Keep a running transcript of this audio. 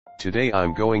Today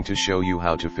I'm going to show you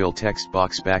how to fill text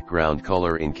box background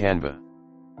color in Canva.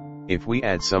 If we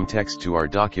add some text to our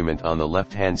document on the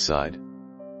left hand side,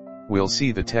 we'll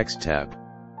see the text tab.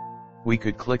 We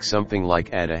could click something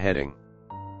like add a heading.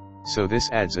 So this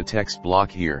adds a text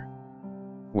block here,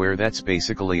 where that's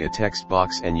basically a text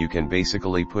box and you can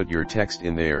basically put your text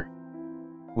in there.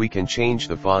 We can change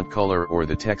the font color or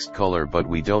the text color, but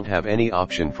we don't have any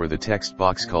option for the text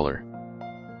box color.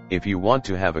 If you want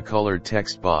to have a colored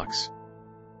text box,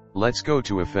 let's go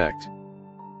to Effect.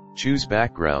 Choose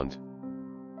Background.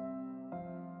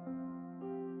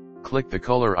 Click the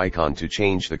color icon to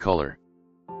change the color.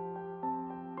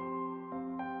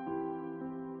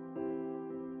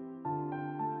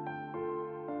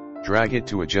 Drag it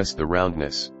to adjust the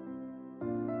roundness.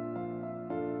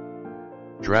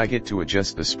 Drag it to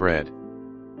adjust the spread.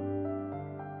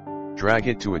 Drag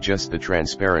it to adjust the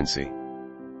transparency.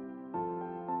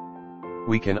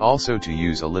 We can also to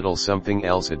use a little something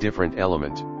else, a different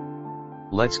element.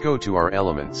 Let's go to our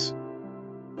elements.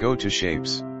 Go to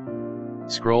Shapes.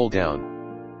 Scroll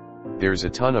down. There's a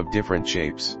ton of different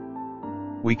shapes.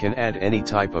 We can add any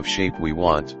type of shape we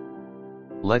want.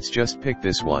 Let's just pick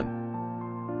this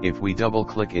one. If we double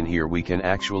click in here, we can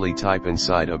actually type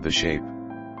inside of the shape.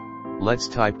 Let's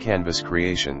type Canvas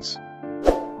Creations.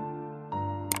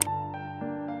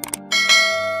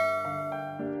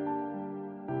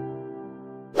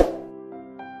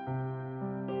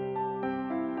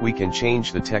 We can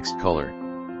change the text color.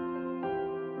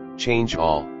 Change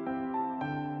all.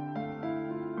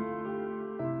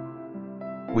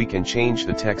 We can change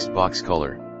the text box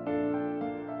color.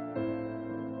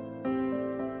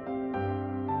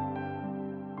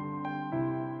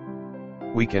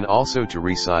 We can also to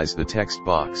resize the text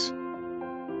box.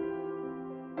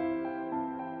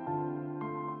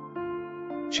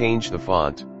 Change the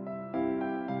font.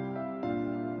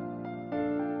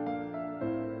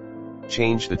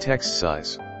 Change the text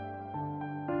size.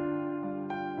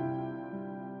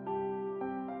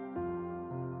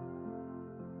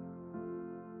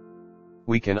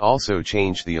 We can also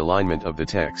change the alignment of the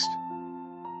text.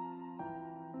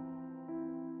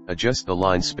 Adjust the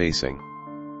line spacing.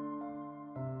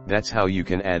 That's how you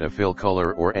can add a fill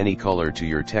color or any color to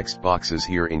your text boxes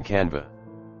here in Canva.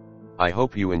 I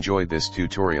hope you enjoyed this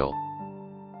tutorial.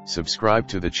 Subscribe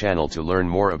to the channel to learn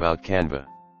more about Canva.